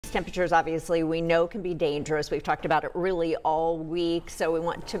temperatures, obviously, we know can be dangerous. We've talked about it really all week, so we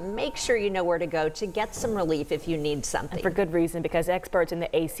want to make sure you know where to go to get some relief if you need something. And for good reason, because experts in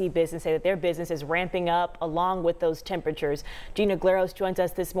the AC business say that their business is ramping up along with those temperatures. Gina Glaros joins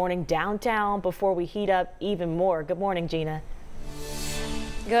us this morning downtown before we heat up even more. Good morning, Gina.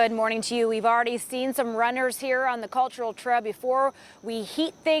 Good morning to you. We've already seen some runners here on the Cultural Trail before we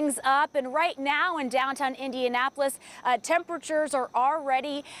heat things up. And right now in downtown Indianapolis, temperatures are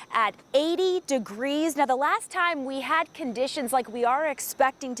already at 80 degrees. Now, the last time we had conditions like we are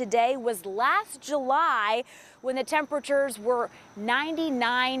expecting today was last July when the temperatures were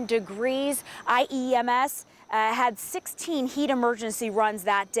 99 degrees. IEMS had 16 heat emergency runs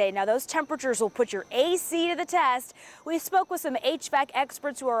that day. Now, those temperatures will put your AC to the test. We spoke with some HVAC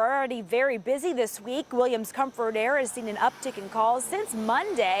experts who are already very busy this week. Williams Comfort Air has seen an uptick in calls since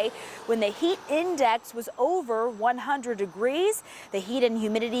Monday when the heat index was over 100 degrees. The heat and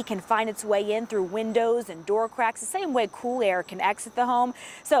humidity can find its way in through windows and door cracks, the same way cool air can exit the home.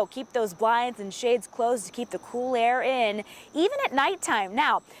 So keep those blinds and shades closed to keep the cool air in, even at nighttime.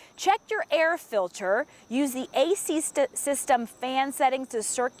 Now, check your air filter. Use the AC system fan settings to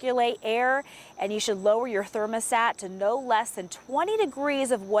circulate air, and you should lower your thermostat to no less than 20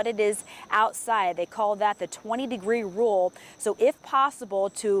 degrees of what it is outside. They call that the 20-degree rule. So if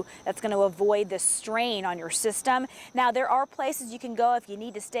possible, that's going to avoid the strain on your system. Now, there are places you can go if you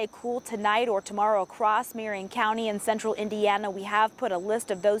need to stay cool tonight or tomorrow across Marion County and central Indiana. We have put a list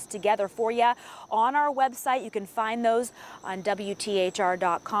of those together for you on our website. You can find those on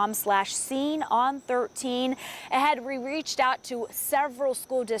WTHR.com/scene-on-13. Ahead, we reached out to several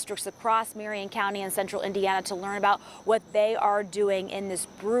school districts across Marion County and central Indiana to learn about what they are doing in this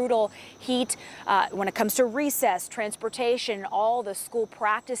brutal heat when it comes to recess, transportation, all the school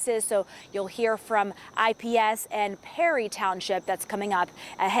practices. So you'll hear from IPS and Perry Township. That's coming up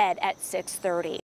ahead at 6:30.